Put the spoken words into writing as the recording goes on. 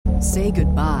Say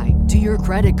goodbye to your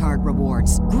credit card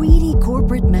rewards. Greedy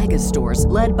corporate mega stores,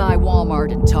 led by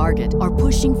Walmart and Target, are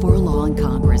pushing for a law in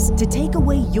Congress to take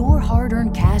away your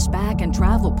hard-earned cash back and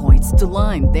travel points to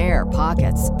line their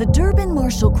pockets. The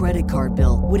Durbin-Marshall credit card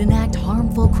bill would enact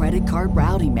harmful credit card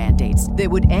routing mandates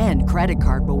that would end credit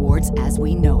card rewards as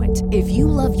we know it. If you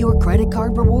love your credit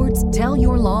card rewards, tell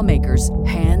your lawmakers,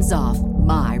 hands off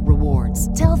my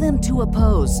rewards. Tell them to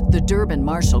oppose the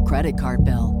Durbin-Marshall credit card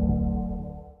bill.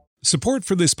 Support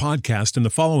for this podcast and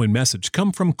the following message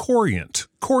come from Corient.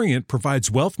 Corient provides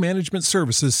wealth management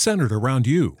services centered around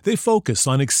you. They focus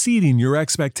on exceeding your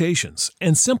expectations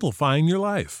and simplifying your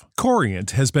life.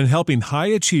 Corient has been helping high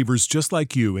achievers just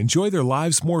like you enjoy their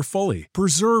lives more fully,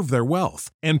 preserve their wealth,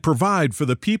 and provide for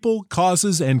the people,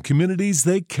 causes, and communities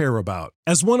they care about.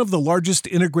 As one of the largest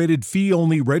integrated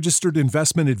fee-only registered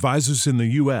investment advisors in the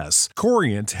U.S.,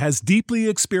 Corient has deeply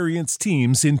experienced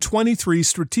teams in 23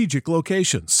 strategic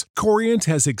locations. Corient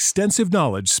has extensive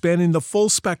knowledge spanning the full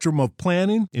spectrum of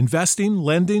planning, investing,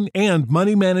 lending, and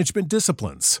money management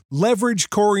disciplines. Leverage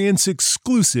Corient's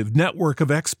exclusive network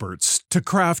of experts to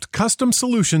craft custom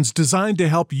solutions designed to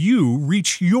help you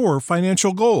reach your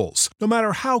financial goals, no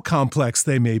matter how complex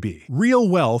they may be. Real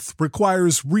wealth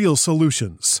requires real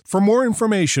solutions. For more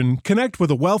information, connect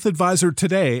with a wealth advisor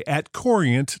today at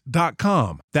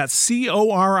Corient.com. That's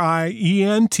Corient.com.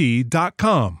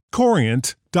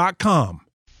 Corient.com.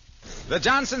 The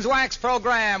Johnson's Wax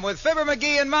Program with Fibber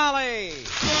McGee and Molly.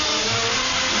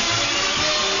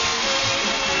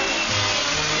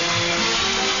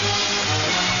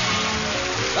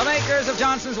 The makers of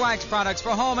Johnson's Wax products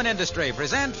for home and industry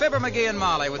present Fibber McGee and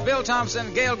Molly with Bill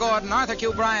Thompson, Gail Gordon, Arthur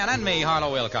Q. Bryan, and me,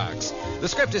 Harlow Wilcox. The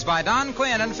script is by Don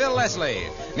Quinn and Phil Leslie.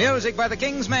 Music by the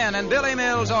King's Men and Billy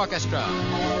Mills Orchestra.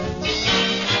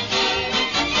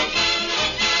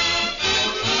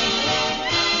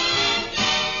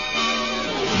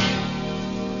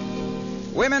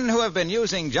 Women who have been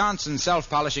using Johnson's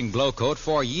self-polishing Glow Coat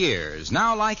for years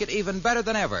now like it even better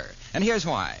than ever. And here's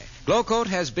why. Glow Coat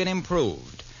has been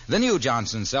improved. The new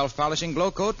Johnson's self-polishing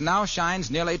Glow Coat now shines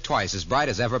nearly twice as bright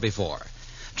as ever before.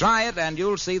 Try it and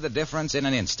you'll see the difference in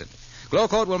an instant. Glow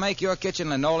Coat will make your kitchen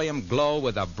linoleum glow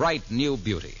with a bright new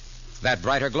beauty. That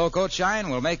brighter Glow Coat shine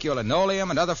will make your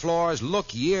linoleum and other floors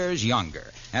look years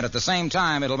younger. And at the same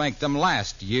time, it'll make them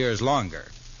last years longer.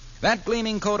 That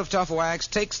gleaming coat of tough wax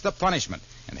takes the punishment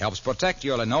and helps protect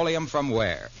your linoleum from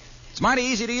wear. It's mighty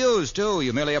easy to use, too.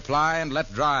 You merely apply and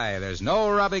let dry. There's no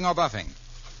rubbing or buffing.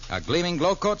 A gleaming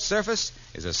Glow Coat surface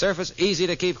is a surface easy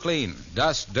to keep clean.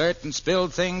 Dust, dirt, and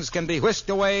spilled things can be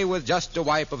whisked away with just a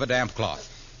wipe of a damp cloth.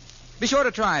 Be sure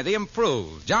to try the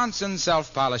improved Johnson's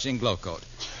self-polishing Glow Coat.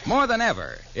 More than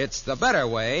ever, it's the better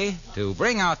way to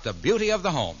bring out the beauty of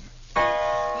the home.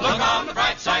 Look on the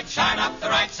bright side, shine up the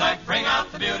right side, bring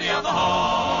out the beauty of the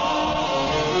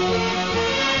home.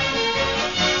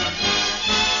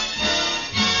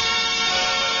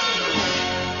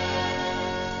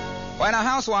 When a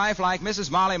housewife like Mrs.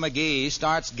 Molly McGee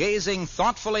starts gazing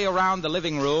thoughtfully around the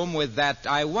living room with that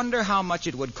I wonder how much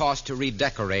it would cost to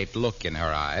redecorate look in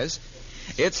her eyes,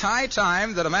 it's high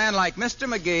time that a man like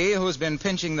Mr. McGee, who's been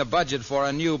pinching the budget for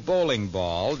a new bowling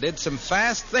ball, did some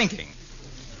fast thinking.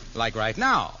 Like right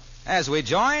now, as we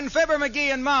join Fibber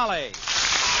McGee and Molly.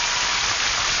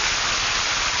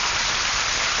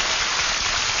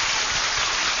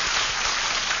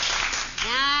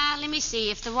 Now, let me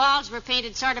see. If the walls were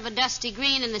painted sort of a dusty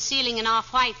green and the ceiling an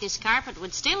off-white, this carpet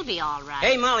would still be all right.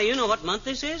 Hey, Molly, you know what month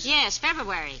this is? Yes,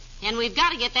 February. And we've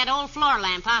got to get that old floor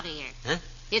lamp out of here. Huh?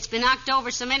 It's been knocked over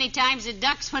so many times it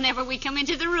ducks whenever we come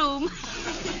into the room.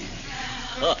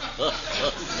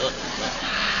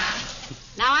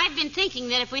 Now, I've been thinking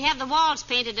that if we have the walls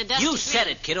painted a dusty You said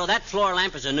it, kiddo. That floor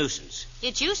lamp is a nuisance.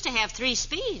 It used to have 3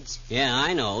 speeds. Yeah,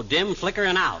 I know. Dim, flicker,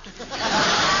 and out.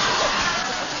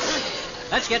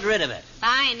 Let's get rid of it.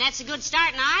 Fine, that's a good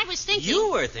start. Now, I was thinking...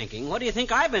 You were thinking? What do you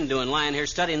think I've been doing lying here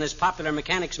studying this Popular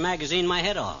Mechanics magazine my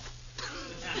head off?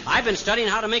 I've been studying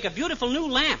how to make a beautiful new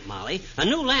lamp, Molly. A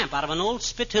new lamp out of an old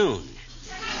spittoon.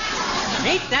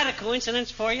 Ain't that a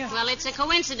coincidence for you? Well, it's a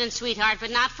coincidence, sweetheart,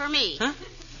 but not for me. Huh?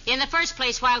 In the first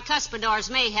place, while cuspidors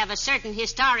may have a certain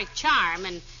historic charm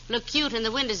and look cute in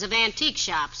the windows of antique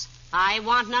shops, I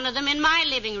want none of them in my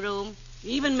living room.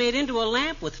 Even made into a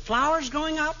lamp with flowers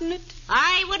growing out in it?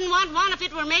 I wouldn't want one if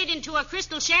it were made into a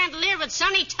crystal chandelier with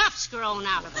sunny tufts growing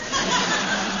out of it.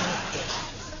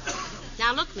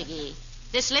 Now, look, McGee.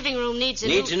 This living room needs a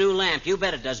new lamp. You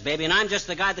bet it does, baby. And I'm just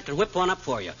the guy that can whip one up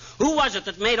for you. Who was it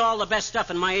that made all the best stuff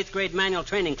in my 8th grade manual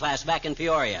training class back in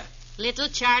Peoria? Little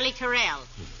Charlie Carell.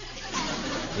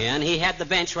 Yeah, and he had the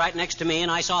bench right next to me,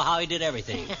 and I saw how he did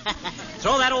everything.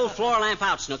 Throw that old floor lamp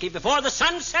out, Snooky, before the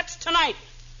sun sets tonight.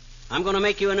 I'm going to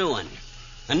make you a new one.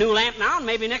 A new lamp now, and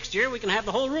maybe next year we can have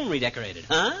the whole room redecorated,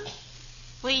 huh?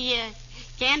 We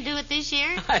can't do it this year?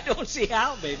 I don't see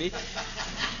how, baby.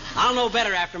 I'll know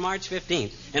better after March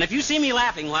 15th. And if you see me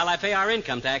laughing while I pay our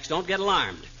income tax, don't get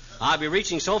alarmed. I'll be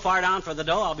reaching so far down for the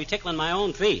dough, I'll be tickling my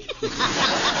own feet.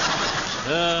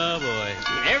 Oh,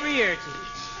 boy. Every year.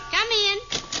 Come in.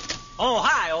 Oh,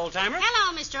 hi, old-timer.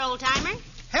 Hello, Mr. Old-timer.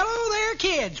 Hello there,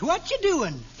 kids. What you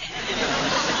doing?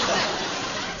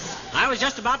 I was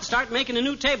just about to start making a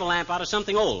new table lamp out of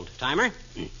something old, Timer.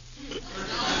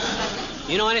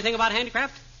 You know anything about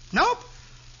handicraft? Nope.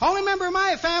 Only member of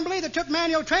my family that took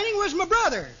manual training was my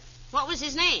brother. What was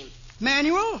his name?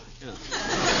 Manual?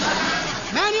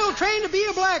 Yeah. Manual trained to be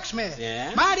a blacksmith.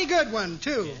 Yeah? Mighty good one,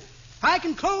 too. Yeah. I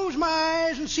can close my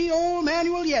eyes and see old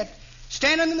Manual yet,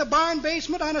 standing in the barn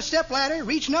basement on a stepladder,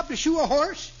 reaching up to shoe a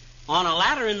horse. On a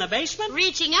ladder in the basement?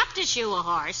 Reaching up to shoe a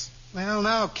horse. Well,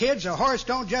 now, kids, a horse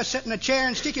don't just sit in a chair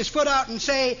and stick his foot out and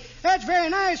say, "That's very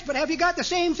nice, but have you got the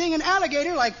same thing in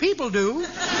alligator like people do?" A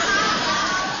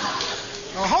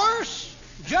horse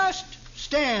just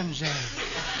stands there.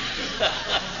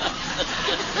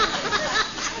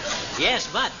 Yes,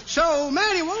 but... So,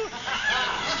 Manual,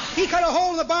 he cut a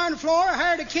hole in the barn floor,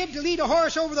 hired a kid to lead a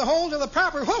horse over the hole till the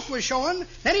proper hoof was showing.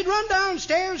 Then he'd run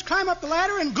downstairs, climb up the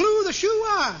ladder, and glue the shoe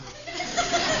on.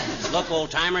 Look,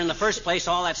 old-timer, in the first place,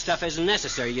 all that stuff isn't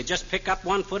necessary. You just pick up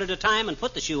one foot at a time and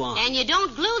put the shoe on. And you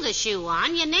don't glue the shoe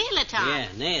on, you nail it on. Yeah,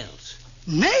 nails.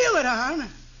 Nail it on?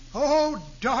 Oh,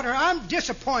 daughter, I'm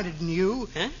disappointed in you.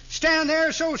 Huh? Stand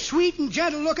there so sweet and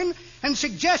gentle-looking and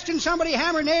suggesting somebody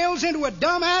hammer nails into a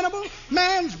dumb animal,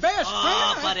 man's best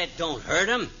Oh, friend. but it don't hurt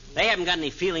them. They haven't got any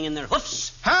feeling in their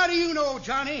hoofs. How do you know,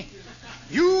 Johnny?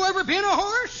 You ever been a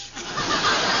horse?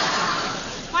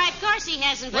 Why, of course he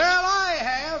hasn't, but... Well, I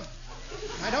have.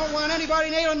 I don't want anybody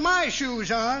nailing my shoes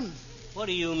on. What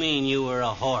do you mean you were a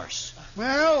horse?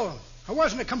 Well, I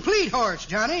wasn't a complete horse,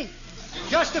 Johnny.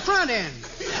 Just the front end.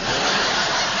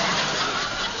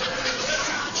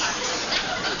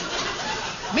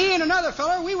 Me and another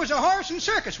feller, we was a horse in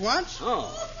circus once.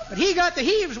 Oh. But he got the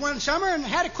heaves one summer and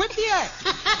had to quit the act.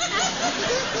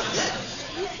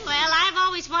 Well, I've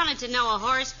always wanted to know a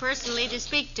horse personally to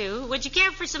speak to. Would you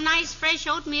care for some nice fresh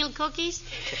oatmeal cookies?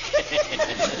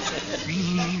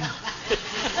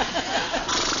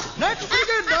 That's pretty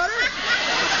good, daughter.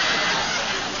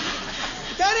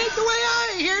 But that ain't the way I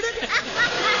heard it.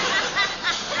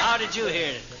 How did you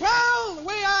hear it? Well, the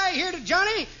way I heard it,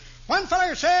 Johnny, one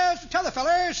feller says to t'other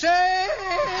feller, he says,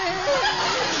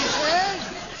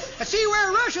 I see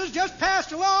where Russia's just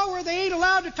passed a law where they ain't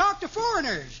allowed to talk to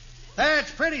foreigners.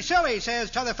 That's pretty silly, says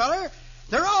t'other feller.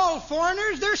 They're all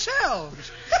foreigners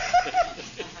themselves.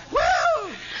 Well,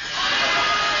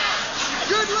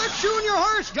 good luck shoeing your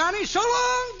horse, Johnny. So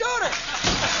long, daughter.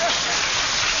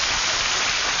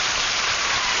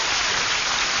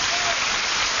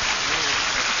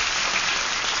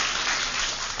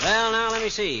 Well, now, let me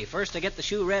see. First I get the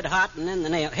shoe red hot and then the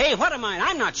nail. Hey, what am I?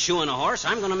 I'm not shoeing a horse.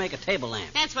 I'm going to make a table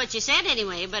lamp. That's what you said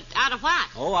anyway, but out of what?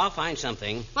 Oh, I'll find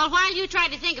something. Well, while you try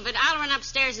to think of it, I'll run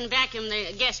upstairs and vacuum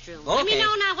the guest room. Let me Okay.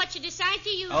 know now what you decide to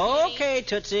use. Okay,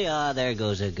 Tootsie. Ah, there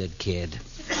goes a good kid.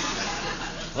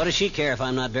 What does she care if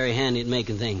I'm not very handy at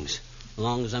making things? As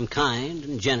long as I'm kind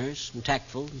and generous and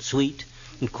tactful and sweet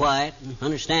and quiet and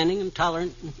understanding and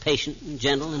tolerant and patient and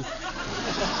gentle and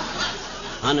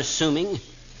unassuming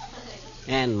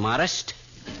and modest.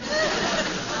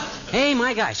 Hey,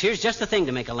 my gosh, here's just the thing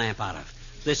to make a lamp out of.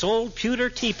 This old pewter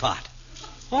teapot.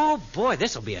 Oh, boy,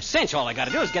 this'll be a cinch. All I got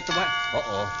to do is get the...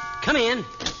 Uh-oh. Come in.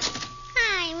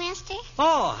 Hi, mister.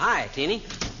 Oh, hi, Teeny.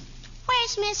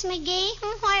 Where's Miss McGee?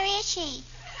 Where is she?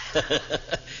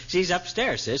 She's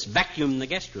upstairs, sis. Vacuum the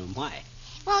guest room. Why?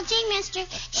 Well, gee, mister,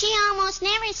 she almost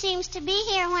never seems to be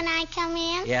here when I come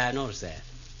in. Yeah, I noticed that.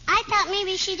 I thought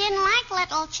maybe she didn't like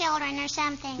little children or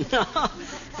something.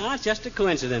 No, it's just a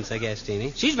coincidence, I guess,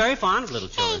 Teeny. She's very fond of little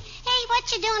Hey, children.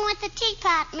 what you doing with the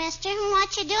teapot, mister?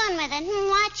 What you doing with it?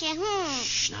 What you,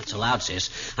 Shh, not so loud, sis.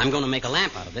 I'm going to make a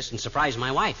lamp out of this and surprise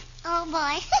my wife. Oh,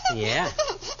 boy. Yeah.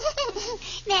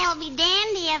 That'll be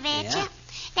dandy, I bet Yeah. you.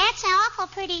 That's an awful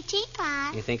pretty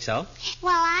teapot. You think so?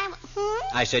 Well,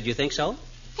 I said you think so?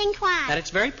 Think what? That it's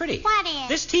very pretty. What is?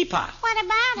 This teapot. What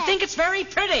about I it? think it's very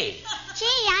pretty. Gee,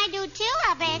 I do too,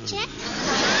 I bet you.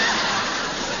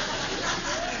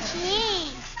 Gee,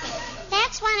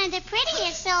 that's one of the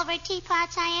prettiest silver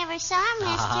teapots I ever saw,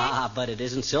 mister. Ah, but it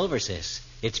isn't silver, sis.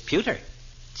 It's pewter.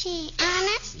 Gee,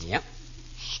 honest? Yep.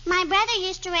 My brother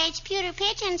used to raise pewter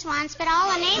pigeons once, but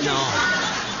all the neighbors... No.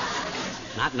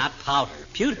 Not powder.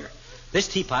 Pewter. This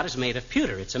teapot is made of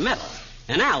pewter. It's a metal.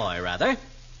 An alloy, rather.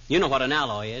 You know what an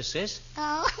alloy is, sis?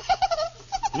 Oh.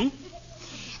 Hmm?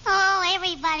 Oh,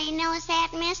 everybody knows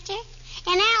that, mister.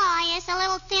 An alloy is a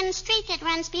little thin street that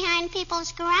runs behind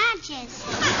people's garages.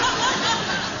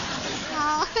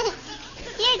 Oh,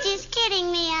 you're just kidding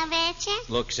me, I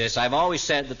betcha. Look, sis, I've always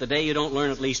said that the day you don't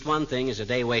learn at least one thing is a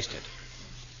day wasted.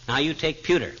 Now you take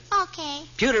pewter. Okay.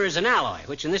 Pewter is an alloy,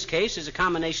 which in this case is a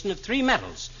combination of 3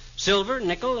 metals: silver,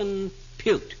 nickel, and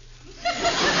pewt.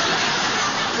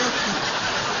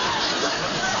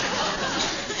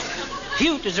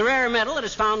 Pewt is a rare metal that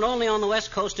is found only on the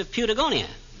west coast of Patagonia.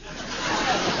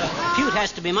 Pewt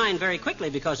has to be mined very quickly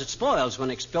because it spoils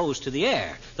when exposed to the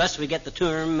air. Thus we get the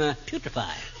term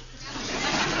putrefy.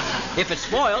 If it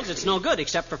spoils, it's no good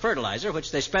except for fertilizer,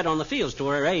 which they spread on the fields to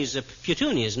raise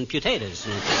petunias and potatoes.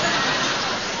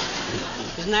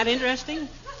 Isn't that interesting?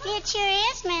 It sure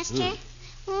is, mister.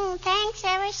 Thanks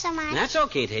ever so much. That's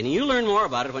okay, Taney. You'll learn more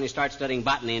about it when you start studying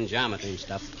botany and geometry and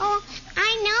stuff. Oh,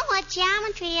 I know what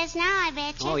geometry is now, I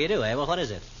bet you. Oh, you do, eh? Well, what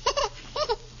is it?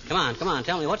 Come on.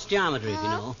 Tell me, what's geometry, if you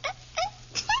know?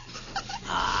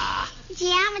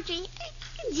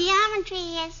 Geometry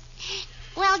is...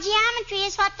 Well, geometry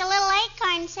is what the little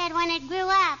acorn said when it grew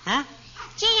up. Huh?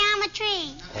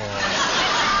 Geometry.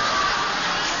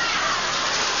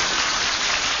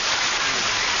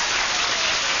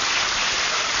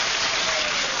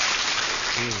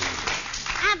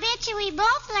 I bet you we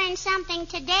both learned something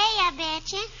today, I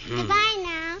bet you. Goodbye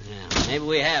now. Yeah, maybe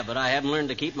we have, but I haven't learned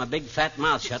to keep my big fat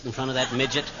mouth shut in front of that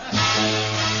midget.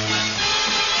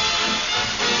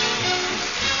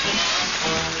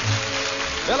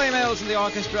 Billy Mills in the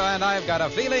orchestra, and I've got a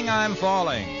feeling I'm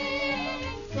falling.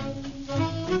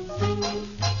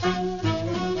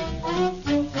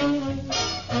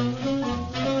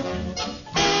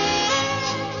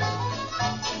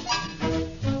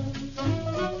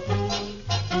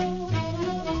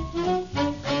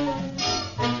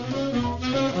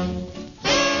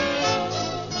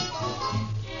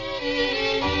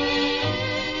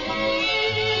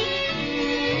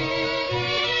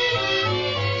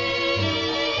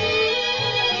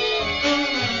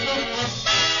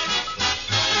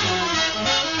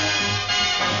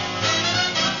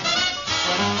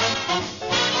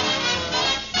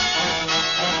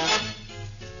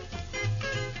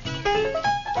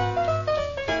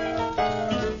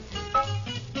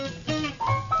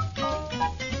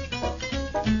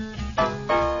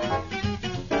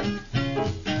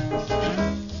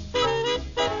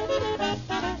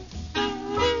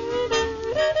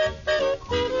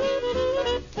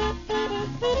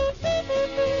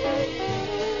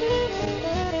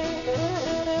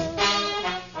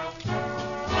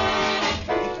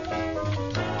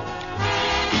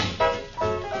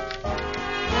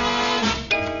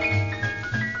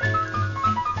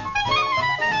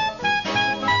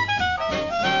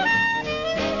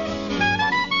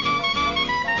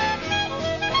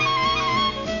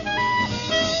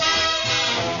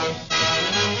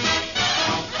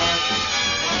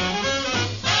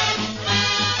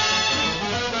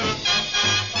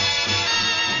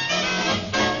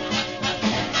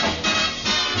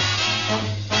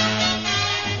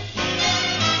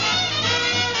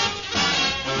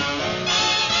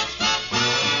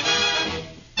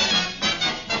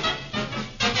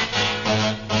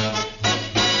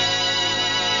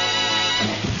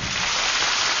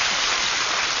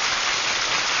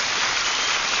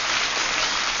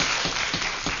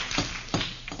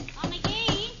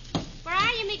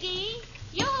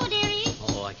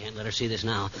 See this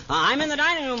now. I'm in the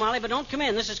dining room, Molly, but don't come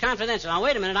in. This is confidential. Now,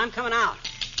 wait a minute. I'm coming out.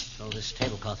 Throw this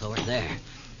tablecloth over there.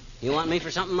 You want me for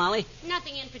something, Molly?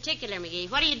 Nothing in particular, McGee.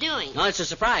 What are you doing? No, it's a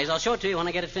surprise. I'll show it to you when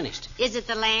I get it finished. Is it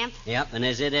the lamp? Yep, and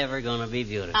is it ever going to be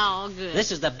beautiful? Oh, good.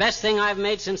 This is the best thing I've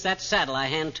made since that saddle I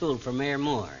hand-tooled for Mayor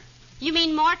Moore. You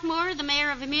mean Mort Moore, the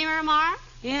mayor of Miramar?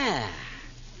 Yeah.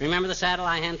 Remember the saddle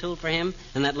I hand-tooled for him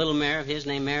and that little mare of his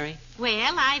named Mary?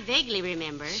 Well, I vaguely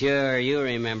remember. Sure, you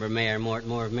remember Mayor Mort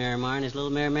Moore of Miramar and his little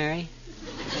mare Mary?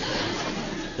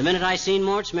 The minute I seen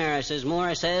Mort's mare, I says, Moore,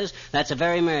 I says, that's a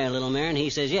very merry little mare. And he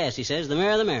says, yes, he says, the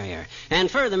mare the merrier. And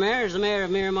furthermore, as the mayor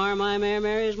of Miramar, my mare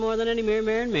Mary is more than any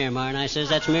mare in Miramar. And I says,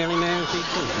 that's merely Mary Street,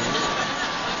 too.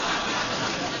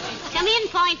 Come in,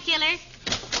 Point Killer.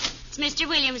 It's Mr.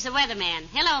 Williams, the weatherman.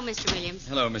 Hello, Mr. Williams.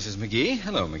 Hello, Mrs. McGee.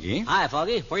 Hello, McGee. Hi,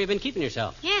 Foggy. Where you been keeping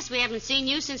yourself? Yes, we haven't seen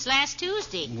you since last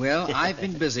Tuesday. Well, I've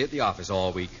been busy at the office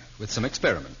all week with some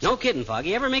experiments. No kidding,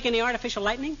 Foggy. Ever make any artificial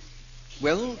lightning?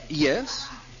 Well, yes,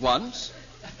 once.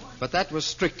 But that was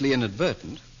strictly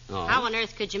inadvertent. Oh. How on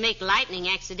earth could you make lightning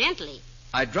accidentally?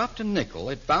 I dropped a nickel,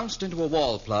 it bounced into a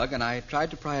wall plug, and I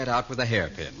tried to pry it out with a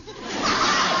hairpin.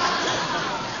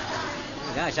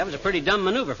 Gosh, that was a pretty dumb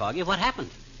maneuver, Foggy. What happened?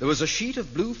 There was a sheet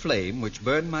of blue flame which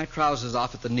burned my trousers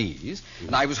off at the knees,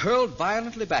 and I was hurled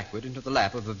violently backward into the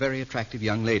lap of a very attractive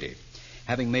young lady.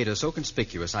 Having made her so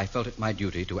conspicuous, I felt it my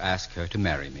duty to ask her to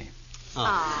marry me.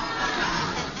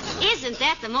 Oh. Isn't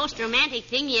that the most romantic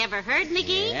thing you ever heard,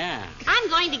 McGee? Yeah. I'm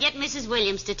going to get Mrs.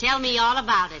 Williams to tell me all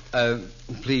about it.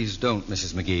 Please don't,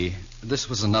 Mrs. McGee. This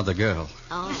was another girl.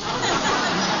 Oh.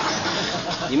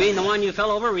 You mean the one you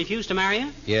fell over refused to marry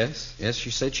you? Yes, she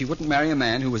said she wouldn't marry a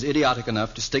man who was idiotic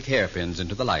enough to stick hairpins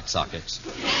into the light sockets.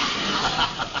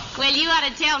 Well, you ought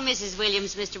to tell Mrs.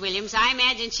 Williams, Mr. Williams. I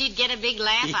imagine she'd get a big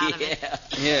laugh out of it.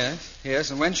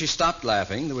 Yes, and when she stopped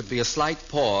laughing, there would be a slight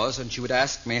pause, and she would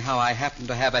ask me how I happened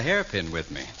to have a hairpin with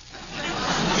me.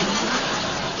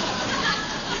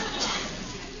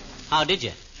 How did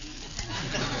you?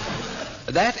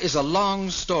 That is a long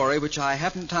story which I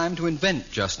haven't time to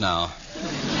invent just now.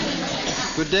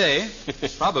 Good day.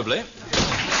 Probably.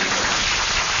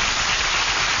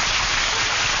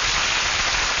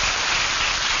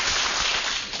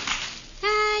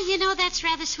 You know, that's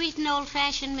rather sweet and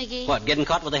old-fashioned, McGee. What, getting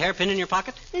caught with a hairpin in your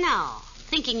pocket? No.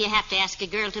 Thinking you have to ask a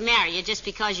girl to marry you just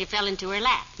because you fell into her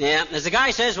lap. Yeah, as the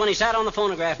guy says when he sat on the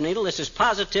phonograph needle, this is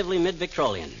positively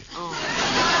mid-Victorian.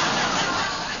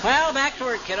 Oh. Well, back to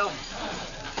work, kiddo.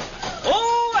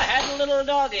 Oh, I had a little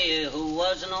doggy who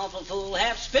was an awful fool,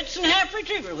 half Spitz and half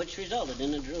Retriever, which resulted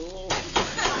in a drool.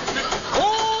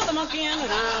 Oh, the monkey and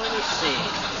now let me see.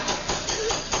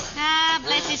 Ah,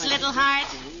 bless his little heart.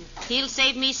 He'll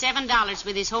save me $7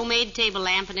 with his homemade table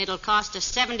lamp, and it'll cost us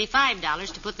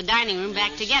 $75 to put the dining room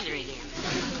back together again.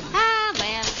 Ah,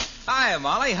 well. Hi,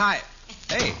 Molly. Hi.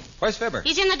 Hey, where's Fibber?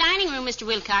 He's in the dining room, Mr.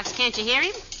 Wilcox. Can't you hear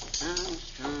him?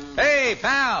 Hey,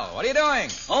 pal. What are you doing?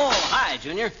 Oh, hi,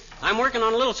 Junior. I'm working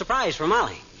on a little surprise for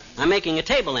Molly. I'm making a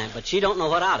table lamp, but she don't know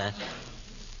what oughta.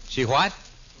 She what?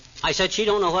 I said she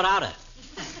don't know what oughta.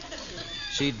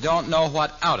 She don't know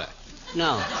what oughta.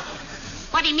 No.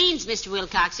 What he means, Mr.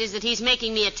 Wilcox, is that he's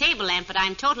making me a table lamp, but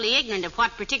I'm totally ignorant of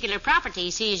what particular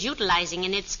properties he is utilizing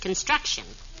in its construction.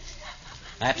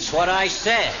 That's what I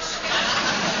says.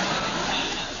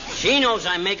 She knows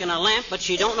I'm making a lamp, but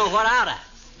she don't know what oughta.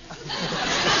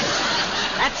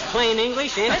 That's plain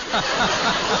English, ain't it?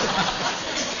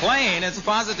 Plain? It's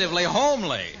positively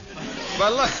homely.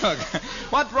 But look,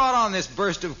 what brought on this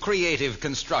burst of creative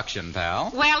construction, pal?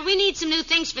 Well, we need some new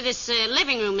things for this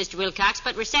living room, Mr. Wilcox,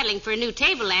 but we're settling for a new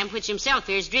table lamp, which himself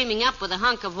here is dreaming up with a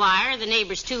hunk of wire, the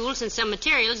neighbor's tools, and some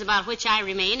materials about which I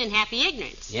remain in happy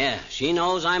ignorance. Yeah, she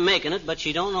knows I'm making it, but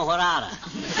she don't know what oughta.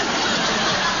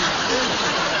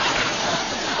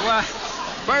 Well,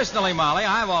 personally, Molly,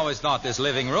 I've always thought this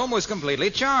living room was completely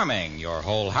charming. Your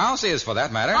whole house is, for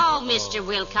that matter. Oh, Mr.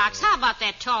 Wilcox, how about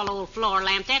that tall old floor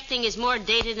lamp? That thing is more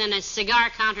dated than a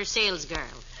cigar counter sales girl.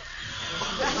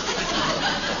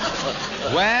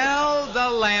 Well, the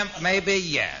lamp maybe,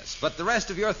 yes. But the rest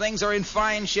of your things are in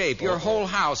fine shape. Your whole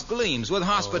house gleams with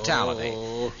hospitality.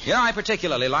 You know, I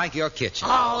particularly like your kitchen.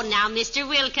 Oh, now, Mr.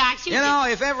 Wilcox, you know,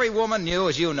 if every woman knew,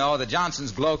 as you know, that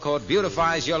Johnson's Glow Coat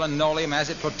beautifies your linoleum as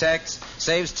it protects,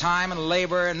 saves time and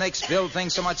labor, and makes filled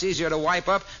things so much easier to wipe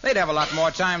up, they'd have a lot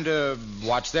more time to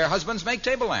watch their husbands make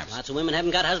table lamps. Lots of women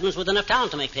haven't got husbands with enough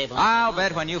talent to make table lamps. I'll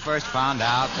bet when you first found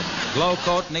out that Glow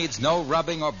Coat needs no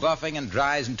rubbing or buffing and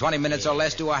dries in 20 minutes or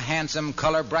less to a handsome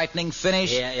color-brightening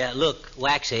finish. Yeah, look,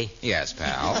 Waxy. Yes,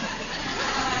 pal.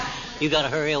 You gotta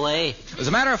hurry away. As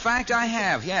a matter of fact, I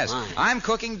have, yes. Why? I'm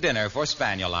cooking dinner for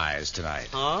Spaniel Eyes tonight.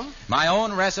 Oh? My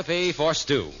own recipe for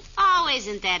stew. Oh,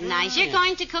 isn't that nice? You're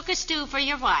going to cook a stew for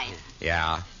your wife.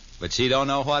 Yeah, but she don't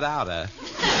know what oughta. See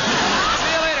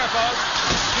you later, folks.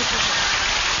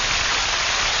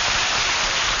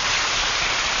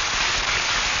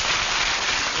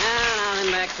 Now,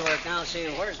 then back to work. Now, let's see,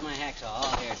 where's my hacksaw?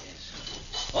 Oh, here it is.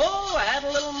 Oh, I had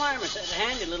a little marmoset, a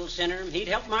handy little sinner. He'd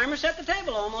help Marmer set the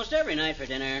table almost every night for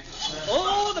dinner.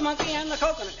 Oh, the monkey and the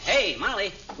coconut. Hey,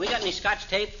 Molly, we got any Scotch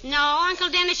tape? No, Uncle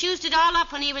Dennis used it all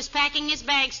up when he was packing his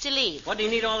bags to leave. What do you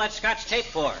need all that Scotch tape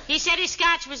for? He said his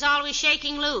Scotch was always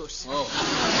shaking loose. Oh,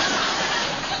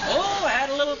 I had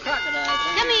a little crocodile.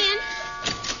 Come in.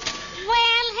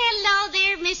 Well, hello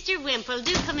there, Mr. Wimple.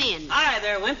 Do come in. Hi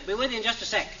there, Wimp. Be with you in just a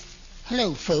sec.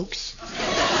 Hello, folks.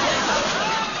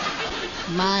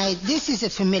 This is a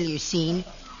familiar scene.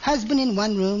 Husband in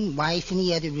one room, wife in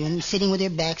the other room, sitting with their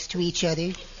backs to each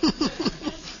other.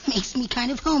 Makes me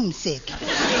kind of homesick.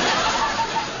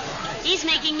 He's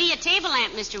making me a table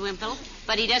lamp, Mr. Wimple,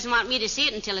 but he doesn't want me to see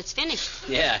it until it's finished.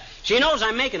 Yeah, she knows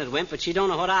I'm making it, Wimp, but she don't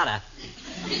know what oughta.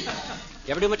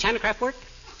 You ever do much handicraft work?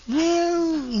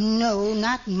 Well, no,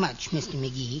 not much, Mr.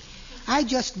 McGee. I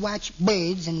just watch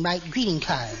birds and write greeting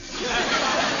cards.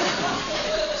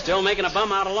 Still making a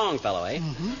bum out of Longfellow, eh?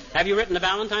 Mm-hmm. Have you written a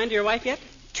Valentine to your wife yet?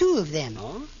 2 of them.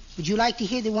 Oh? Would you like to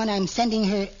hear the one I'm sending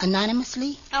her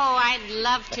anonymously? Oh, I'd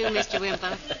love to, Mr.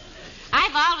 Wimple.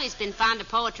 I've always been fond of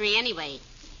poetry anyway.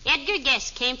 Edgar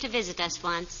Guest came to visit us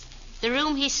once. The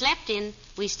room he slept in,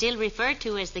 we still refer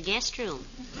to as the guest room.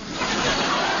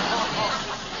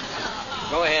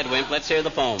 Go ahead, Wimp. Let's hear the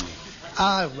poem.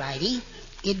 All righty.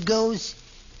 It goes,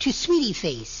 to Sweetie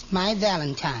Face, my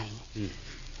Valentine.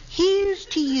 Here's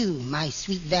to you, my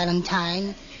sweet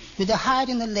Valentine, with the heart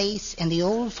and the lace and the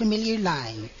old familiar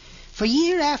line. For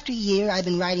year after year I've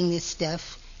been writing this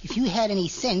stuff. If you had any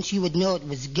sense, you would know it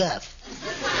was guff.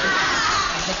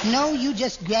 But no, you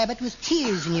just grab it with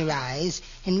tears in your eyes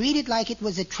and read it like it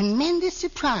was a tremendous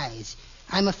surprise.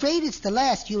 I'm afraid it's the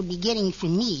last you'll be getting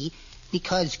from me,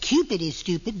 because Cupid is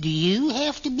stupid. Do you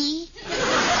have to be?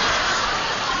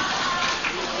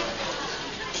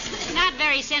 Not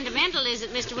very sentimental, is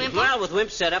it, Mr. Wimple? Well, with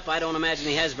Wimp's setup, I don't imagine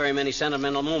he has very many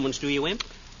sentimental moments, do you, Wimp?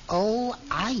 Oh,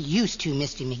 I used to,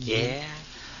 Mr. McGee. Yeah?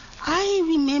 I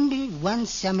remember one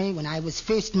summer when I was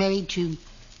first married to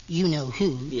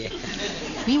you-know-who. Yeah.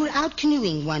 We were out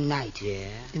canoeing one night. Yeah?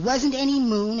 There wasn't any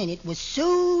moon, and it was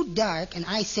so dark, and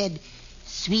I said,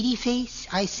 Sweetie Face,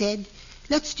 I said,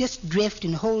 let's just drift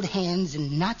and hold hands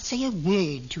and not say a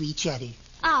word to each other.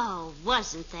 Oh,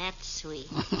 wasn't that sweet?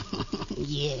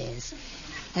 Yes.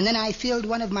 And then I filled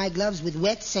one of my gloves with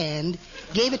wet sand,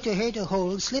 gave it to her to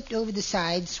hold, slipped over the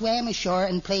side, swam ashore,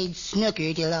 and played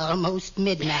snooker till almost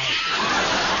midnight.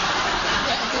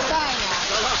 Goodbye now.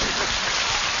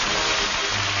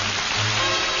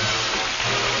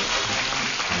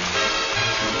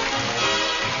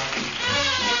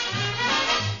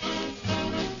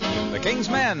 The King's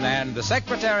Men and the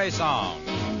Secretary Song.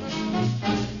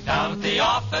 Down at the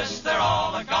office, they're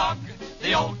all agog.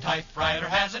 The old typewriter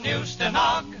has a new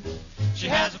stenog. She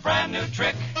has a brand new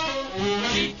trick.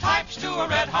 She types to a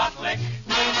red-hot lick.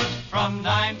 From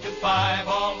 9 to 5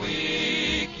 all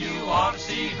week, you ought to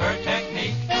see her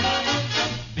technique.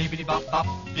 Beepity-bop-bop,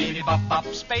 beepity-bop-bop,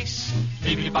 space.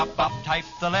 Beepity-bop-bop, type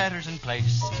the letters in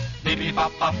place.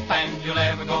 Beepity-bop-bop, and you'll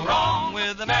never go wrong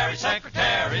with the Merry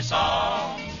Secretary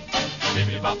Song.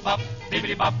 Beepity-bop-bop,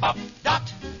 beepity-bop-bop,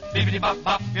 dot.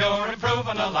 Beepity-bop-bop, you're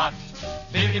improving a lot.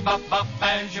 Beepity-bop-bop,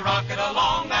 as you rock it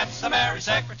along, that's the Merry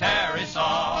Secretary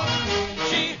Song.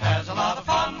 She has a lot of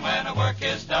fun when her work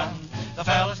is done. The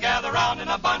fellas gather round in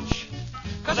a bunch,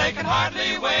 'cause they can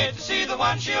hardly wait to see the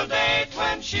one she'll date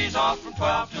when she's off from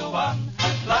 12 to 1.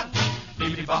 Lunch,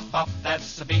 beepity-bop-bop,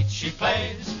 that's the beat she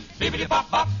plays.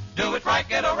 Beepity-bop-bop, do it right,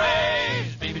 get a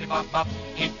raise. Beepity-bop-bop,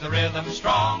 keep the rhythm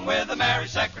strong with the Merry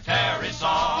Secretary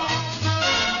Song.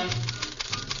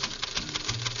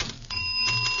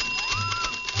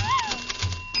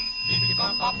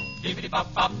 Beepity-bop-bop,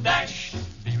 beepity-bop-bop, dash.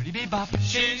 Beepity-bop,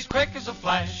 she's quick as a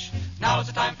flash. Now's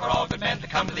the time for all good men to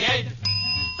come to the aid.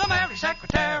 The Merry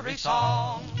Secretary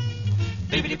Song.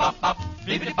 Beepity-bop-bop,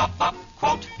 beepity-bop-bop,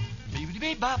 quote.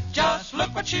 Beepity-bop, just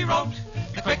look what she wrote.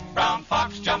 The quick brown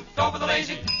fox jumped over the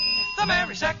lazy. The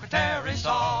Merry Secretary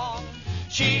Song.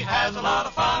 She has a lot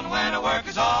of fun when her work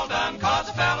is all done, 'cause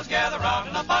the fellas gather round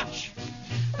in a bunch.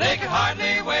 They can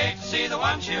hardly wait to see the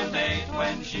one she'll date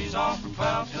when she's off from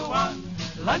 12 to 1.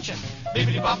 Luncheon,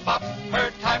 beepity-bop-bop,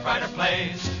 her typewriter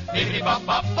plays.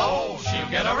 Beepity-bop-bop, oh, she'll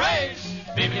get a raise.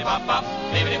 Beepity-bop-bop,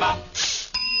 beepity-bop.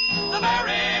 The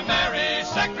Merry, Merry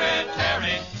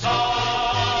Secretary Song.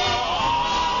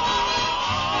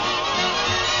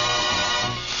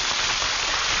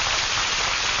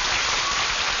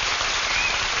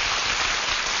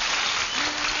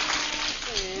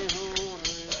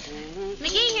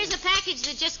 McGee, here's a package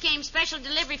that just came special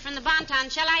delivery from the Bonton.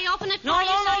 Shall I open it for No, you?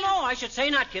 no. I should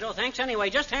say not, kiddo. Thanks anyway.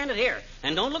 Just hand it here.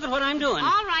 And don't look at what I'm doing.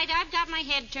 All right, I've got my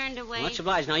head turned away. Much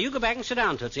obliged. Now, you go back and sit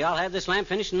down, Tootsie. I'll have this lamp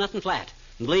finished and nothing flat.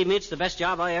 And believe me, it's the best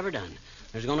job I ever done.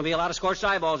 There's going to be a lot of scorched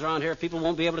eyeballs around here. People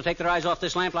won't be able to take their eyes off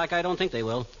this lamp like I don't think they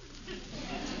will.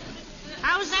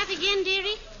 How's that again,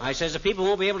 dearie? I says the people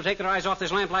won't be able to take their eyes off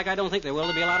this lamp like I don't think they will.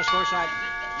 There'll be a lot of scorched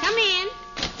eyeballs. Come in.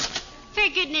 For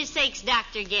goodness sakes,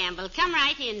 Dr. Gamble. Come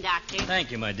right in, Doctor.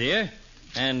 Thank you, my dear.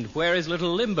 And where is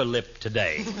little Limberlip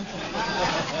today?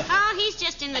 Oh, he's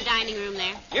just in the dining room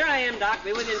there. Here I am, Doc.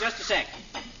 Be with you in just a sec.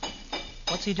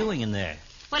 What's he doing in there?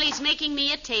 Well, he's making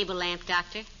me a table lamp,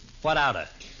 Doctor. What oughta?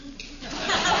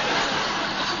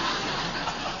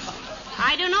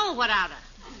 I don't know what oughta.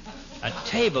 A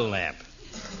table lamp.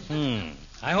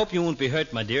 I hope you won't be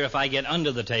hurt, my dear, if I get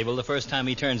under the table the first time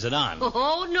he turns it on.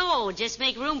 Oh, no. Just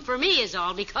make room for me is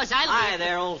all, because I... Hi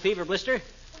there, old fever blister.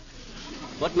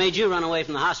 What made you run away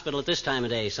from the hospital at this time of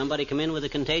day? Somebody come in with a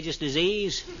contagious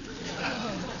disease?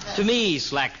 To me,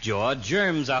 Slackjaw,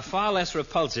 germs are far less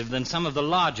repulsive than some of the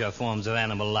larger forms of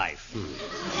animal life.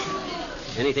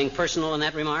 Anything personal in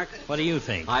that remark? What do you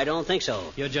think? I don't think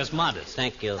so. You're just modest.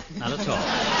 Thank you. Not at all.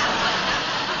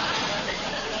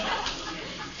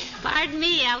 Pardon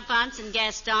me, Alphonse and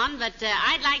Gaston, but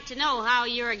I'd like to know how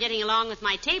you're getting along with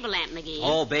my table lamp, McGee.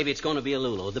 Oh, baby, it's going to be a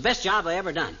Lulu. The best job I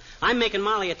ever done. I'm making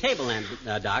Molly a table lamp,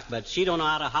 Doc, but she don't know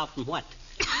how to hop and what.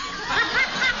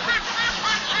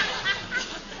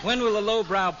 When will the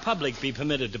lowbrow public be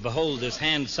permitted to behold this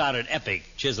hand-soldered epic,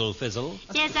 Chisel Fizzle?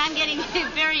 Yes, I'm getting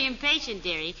very impatient,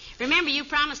 dearie. Remember, you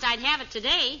promised I'd have it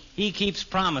today. He keeps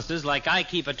promises like I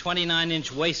keep a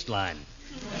 29-inch waistline.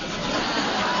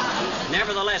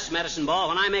 Nevertheless, Medicine Ball,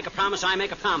 when I make a promise, I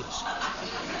make a promise.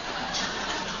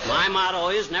 My motto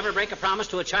is never break a promise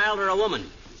to a child or a woman.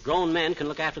 Grown men can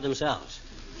look after themselves.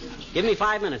 Give me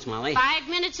 5 minutes, Molly. 5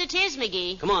 minutes it is,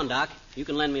 McGee. Come on, Doc. You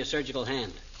can lend me a surgical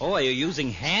hand. Oh, are you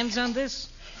using hands on this?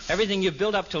 Everything you've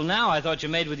built up till now I thought you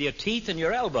made with your teeth and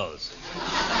your elbows.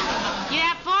 You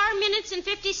have 4 minutes and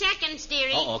 50 seconds,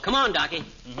 dearie. Uh-oh. Come on, Docky.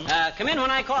 Come in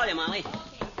when I call you, Molly.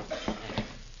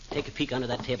 Take a peek under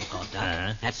that tablecloth, Doc.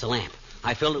 Uh-huh. That's the lamp.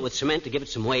 I filled it with cement to give it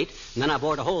some weight, and then I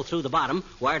bored a hole through the bottom,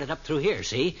 wired it up through here,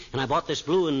 see? And I bought this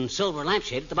blue and silver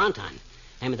lampshade at the Bonton.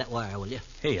 Hand me that wire, will you?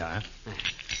 Here you are.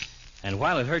 And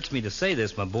while it hurts me to say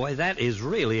this, my boy, that is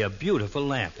really a beautiful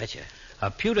lamp. Betcha. A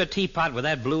pewter teapot with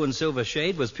that blue and silver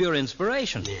shade was pure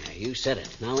inspiration. Yeah, you said it.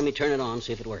 Now let me turn it on,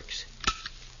 see if it works.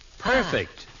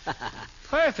 Perfect.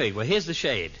 Perfect. Well, here's the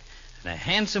shade. And a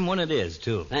handsome one it is,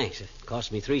 too. Thanks. It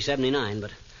cost me $3.79,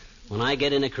 but when I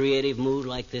get in a creative mood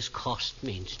like this, cost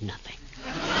means nothing.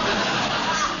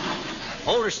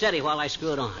 Hold her steady while I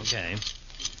screw it on. Okay.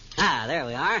 There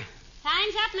we are.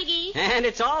 Time's up, McGee. And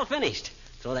it's all finished.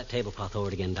 Throw that tablecloth over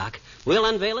it again, Doc. We'll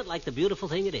unveil it like the beautiful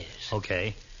thing it is.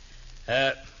 Okay.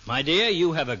 My dear,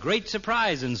 you have a great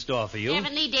surprise in store for you.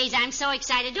 Heavenly days, I'm so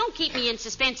excited. Don't keep me in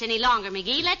suspense any longer,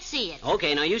 McGee. Let's see it.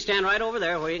 Okay, now you stand right over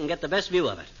there where you can get the best view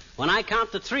of it. When I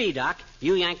count to 3, Doc,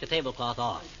 you yank the tablecloth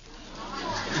off.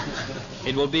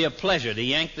 It will be a pleasure to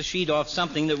yank the sheet off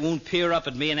something that won't peer up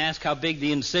at me and ask how big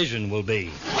the incision will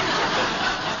be.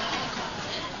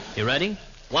 You ready?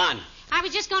 1. I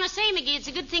was just going to say, McGee, it's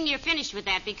a good thing you're finished with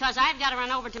that, because I've got to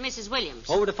run over to Mrs. Williams.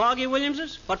 Over to Foggy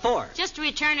Williams's? What for? Just to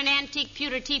return an antique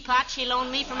pewter teapot she loaned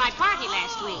me for my party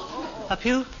last week. A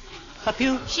pew? A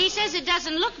pew? She says it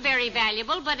doesn't look very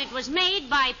valuable, but it was made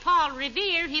by Paul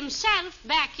Revere himself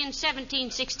back in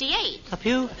 1768. A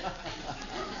pew?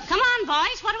 Come on,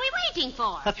 boys. What are we waiting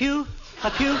for? A pew? A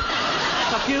pew?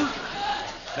 A pew?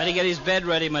 Better get his bed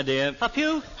ready, my dear. A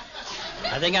pew?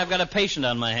 I think I've got a patient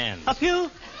on my hands. A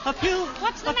pew? A pew?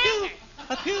 What's the a pew? matter?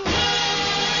 A pew?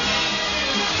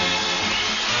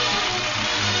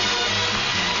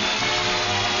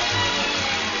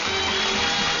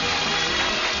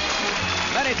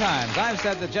 Many times I've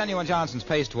said that Genuine Johnson's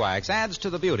Paste Wax adds to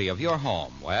the beauty of your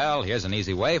home. Well, here's an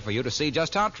easy way for you to see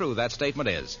just how true that statement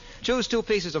is. Choose 2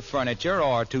 pieces of furniture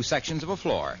or 2 sections of a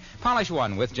floor. Polish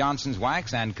one with Johnson's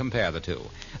Wax and compare the 2.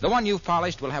 The one you've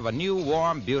polished will have a new,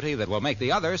 warm beauty that will make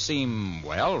the other seem,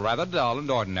 well, rather dull and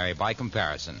ordinary by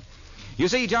comparison. You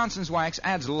see, Johnson's Wax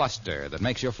adds luster that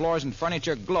makes your floors and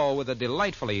furniture glow with a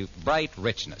delightfully bright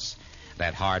richness.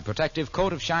 That hard, protective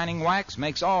coat of shining wax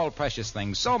makes all precious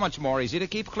things so much more easy to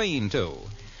keep clean, too.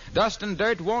 Dust and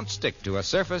dirt won't stick to a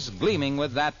surface gleaming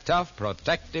with that tough,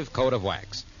 protective coat of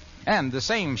wax. And the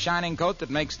same shining coat that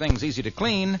makes things easy to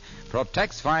clean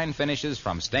protects fine finishes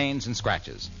from stains and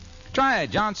scratches. Try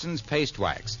Johnson's Paste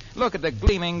Wax. Look at the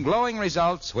gleaming, glowing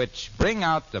results which bring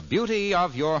out the beauty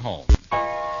of your home.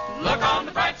 Look on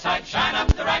the bright side, shine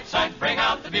up the right side, bring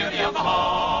out the beauty of the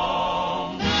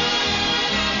home.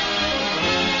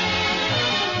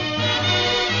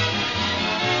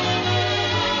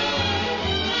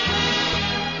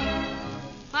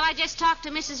 Well, I just talked to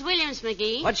Mrs. Williams,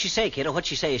 McGee. What'd she say, kiddo? What'd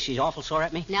she say? Is she awful sore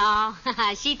at me? No,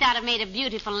 she thought it made a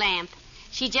beautiful lamp.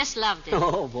 She just loved it.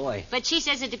 Oh, boy. But she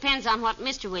says it depends on what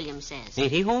Mr. Williams says.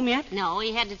 Ain't he home yet? No,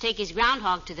 he had to take his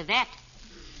groundhog to the vet.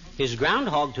 His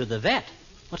groundhog to the vet?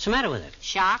 What's the matter with it?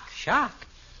 Shock. Shock?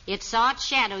 It saw its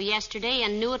shadow yesterday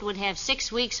and knew it would have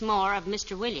 6 weeks more of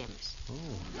Mr. Williams. Oh.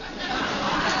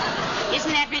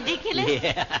 Isn't that ridiculous?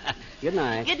 Yeah. Good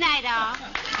night. Good night, all.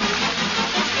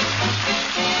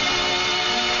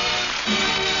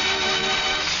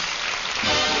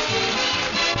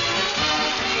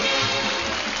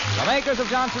 The makers of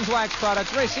Johnson's Wax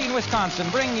Products, Racine, Wisconsin,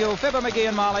 bring you Fibber, McGee,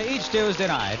 and Molly each Tuesday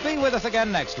night. Be with us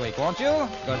again next week, won't you?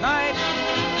 Good night.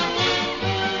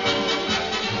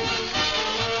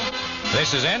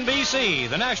 This is NBC,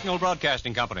 the national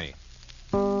broadcasting company.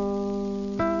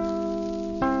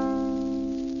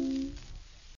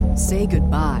 Say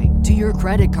goodbye to your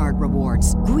credit card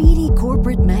rewards. Greedy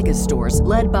corporate mega stores,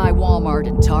 led by Walmart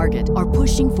and Target, are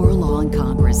pushing for a law in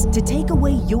Congress to take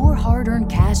away your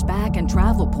hard-earned cash back and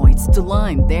travel points to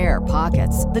line their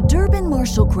pockets. The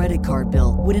Durbin-Marshall credit card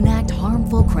bill would enact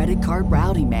harmful credit card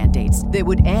routing mandates that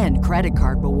would end credit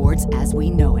card rewards as we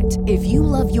know it. If you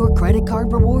love your credit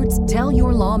card rewards, tell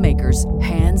your lawmakers,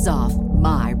 hands off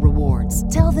my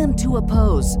rewards. Tell them to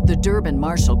oppose the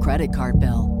Durbin-Marshall credit card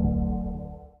bill.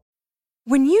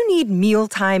 When you need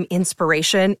mealtime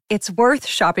inspiration, it's worth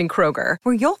shopping Kroger,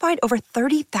 where you'll find over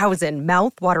 30,000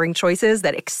 mouth-watering choices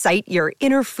that excite your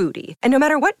inner foodie. And no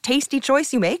matter what tasty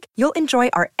choice you make, you'll enjoy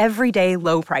our everyday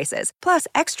low prices, plus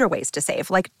extra ways to save,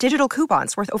 like digital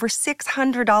coupons worth over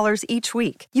 $600 each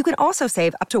week. You can also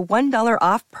save up to $1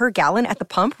 off per gallon at the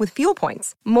pump with fuel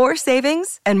points. More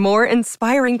savings and more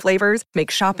inspiring flavors make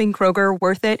shopping Kroger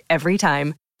worth it every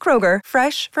time. Kroger,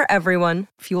 fresh for everyone.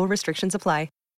 Fuel restrictions apply.